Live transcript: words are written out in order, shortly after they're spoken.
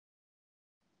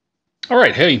All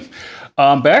right, hey,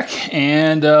 I'm back,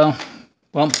 and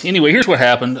well, anyway, here's what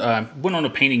happened. I went on a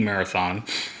painting marathon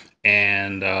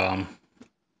and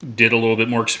did a little bit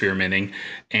more experimenting,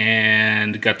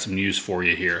 and got some news for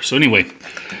you here. So anyway,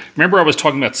 remember I was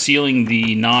talking about sealing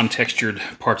the non-textured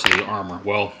parts of the armor?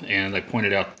 Well, and I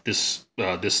pointed out this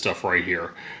stuff right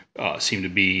here seemed to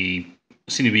be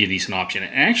a decent option.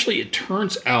 And actually, it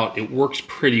turns out it works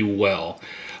pretty well,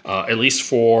 at least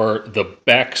for the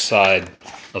back side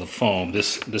of the foam.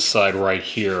 This side right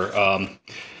here.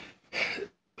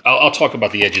 I'll talk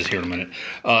about the edges here in a minute.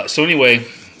 So anyway,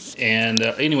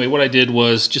 anyway, what I did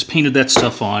was just painted that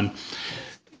stuff on,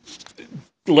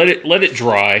 let it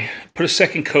dry, put a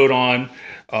second coat on,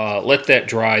 let that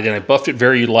dry. Then I buffed it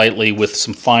very lightly with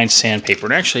some fine sandpaper.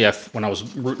 And actually, when I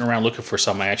was rooting around looking for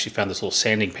some, I actually found this little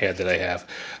sanding pad that I have,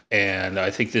 and I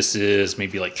think this is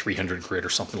maybe like 300 grit or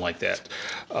something like that.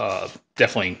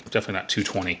 Definitely not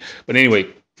 220. But anyway,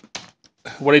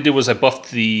 what I did was I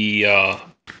buffed the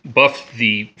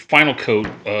final coat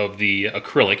of the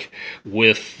acrylic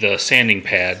with the sanding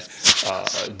pad.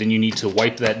 Then you need to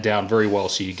wipe that down very well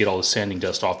so you get all the sanding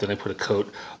dust off. Then I put a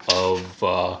coat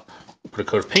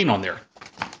of paint on there.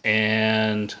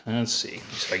 And let's see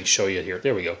if I can show you here.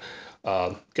 There we go.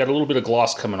 Got a little bit of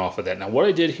gloss coming off of that. Now what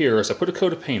I did here is I put a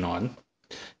coat of paint on,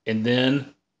 and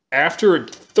then after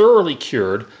it thoroughly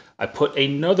cured, I put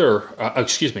another, after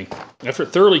it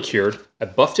thoroughly cured, I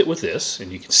buffed it with this,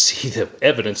 and you can see the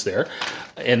evidence there.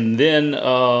 And then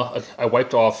I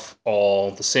wiped off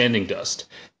all the sanding dust.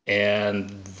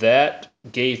 And that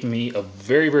gave me a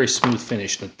very, very smooth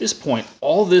finish. And at this point,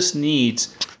 all this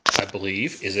needs, I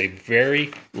believe, is a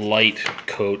very light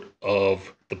coat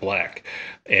of the black.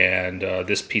 And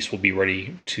this piece will be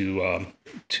ready to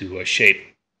shape.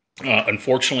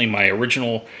 Unfortunately, my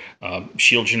original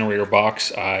shield generator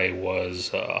box, I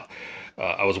was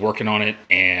working on it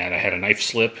and I had a knife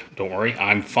slip. Don't worry,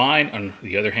 I'm fine. On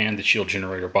the other hand, the shield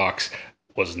generator box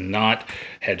was not,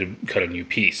 had to cut a new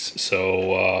piece.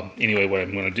 So anyway, what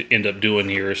I'm going to end up doing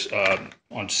here is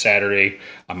on Saturday,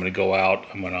 I'm going to go out.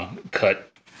 I'm going to cut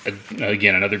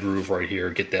again another groove right here,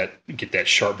 get that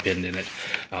sharp bend in it.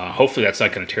 Hopefully that's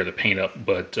not going to tear the paint up,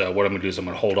 but what I'm going to do is I'm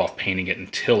going to hold off painting it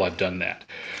until I've done that.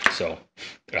 So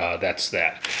that's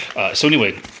that. So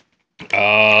anyway,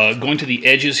 going to the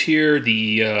edges here,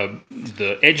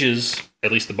 the edges,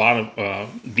 at least the bottom,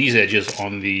 these edges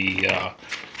on the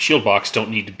shield box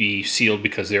don't need to be sealed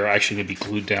because they're actually going to be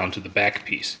glued down to the back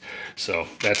piece. So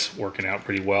that's working out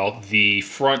pretty well. The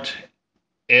front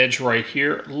edge right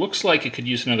here looks like it could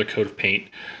use another coat of paint.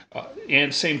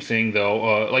 And same thing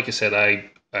though, like I said,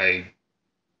 I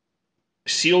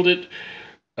sealed it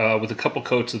with a couple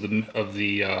coats of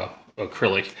the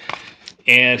acrylic,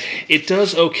 and it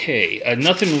does okay.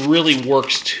 Nothing really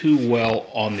works too well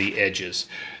on the edges.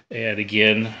 And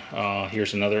again,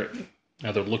 here's another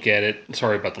look at it.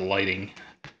 Sorry about the lighting,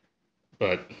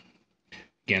 but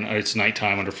again, it's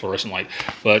nighttime under fluorescent light.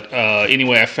 But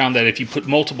anyway, I found that if you put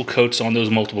multiple coats on, those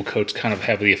multiple coats kind of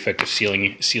have the effect of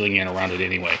sealing in around it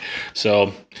anyway.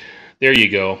 So there you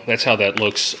go. That's how that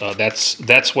looks.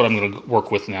 That's what I'm going to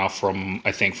work with now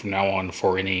I think from now on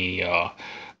for any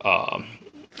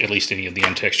at least any of the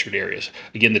untextured areas.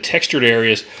 Again, the textured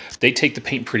areas, they take the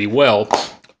paint pretty well.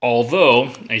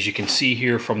 Although, as you can see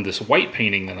here from this white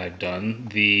painting that I've done,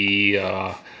 the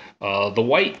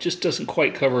white just doesn't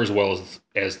quite cover as well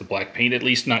as the black paint, at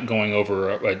least not going over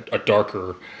a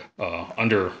darker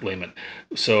underlayment.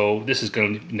 So this is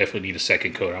going to definitely need a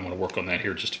second coat. I'm going to work on that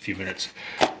here in just a few minutes.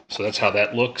 So that's how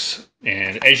that looks.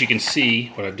 And as you can see,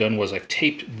 what I've done was I've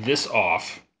taped this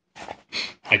off.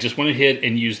 I just went ahead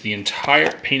and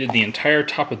painted the entire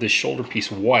top of this shoulder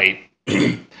piece white,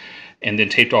 and then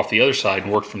taped off the other side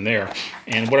and worked from there.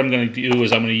 And what I'm going to do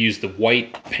is I'm going to use the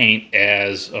white paint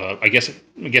as, I guess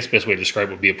the best way to describe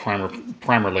it would be a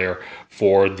primer layer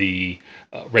for the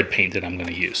red paint that I'm going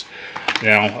to use.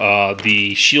 Now,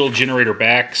 the shield generator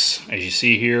backs, as you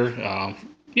see here,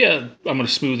 yeah, I'm going to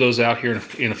smooth those out here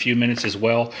in a few minutes as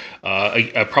well.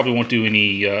 I probably won't do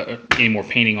any more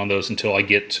painting on those until I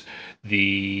get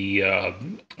the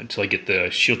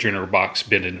shield generator box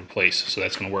bended into place. So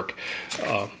that's going to work.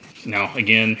 Now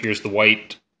again, here's the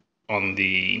white on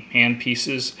the hand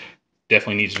pieces.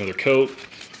 Definitely needs another coat.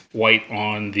 White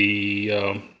on the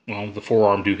the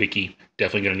forearm doohickey.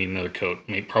 Definitely going to need another coat.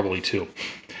 Maybe probably two.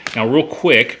 Now, real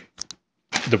quick,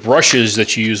 the brushes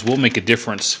that you use will make a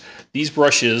difference. These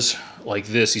brushes, like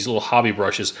this, these little hobby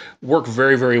brushes, work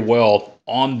very, very well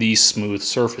on these smooth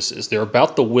surfaces. They're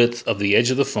about the width of the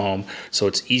edge of the foam, so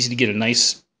it's easy to get a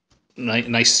nice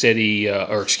nice steady,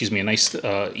 or excuse me, a nice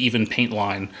even paint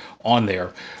line on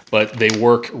there, but they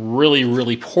work really,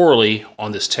 really poorly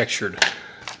on this textured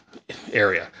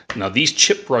area. Now these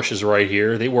chip brushes right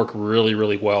here, they work really,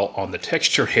 really well on the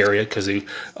texture area because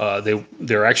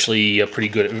they're actually pretty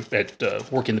good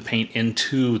at working the paint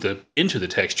into the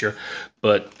texture.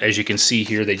 But as you can see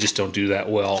here, they just don't do that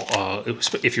well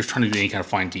if you're trying to do any kind of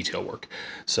fine detail work.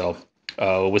 So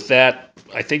with that,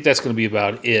 I think that's going to be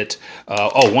about it.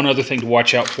 Oh, one other thing to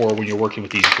watch out for when you're working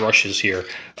with these brushes here,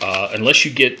 unless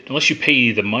you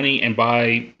pay the money and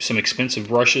buy some expensive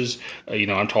brushes,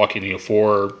 I'm talking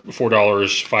 $4,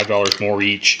 $5 more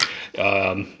each.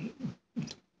 The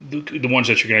ones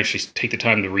that you're going to actually take the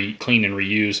time to clean and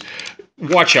reuse,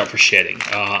 watch out for shedding.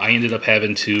 I ended up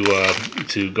having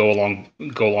to go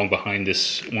along behind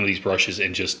one of these brushes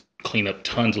and just clean up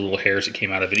tons of little hairs that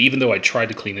came out of it, even though I tried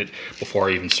to clean it before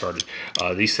I even started.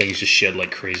 These things just shed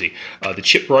like crazy. The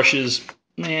chip brushes,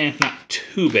 not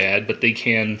too bad, but they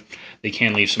can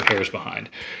leave some hairs behind.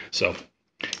 So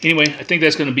anyway, I think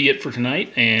that's going to be it for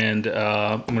tonight, and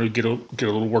I'm going to get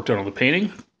a little work done on the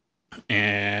painting.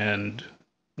 And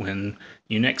when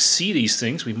you next see these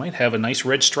things, we might have a nice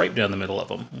red stripe down the middle of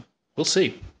them. We'll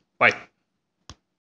see. Bye.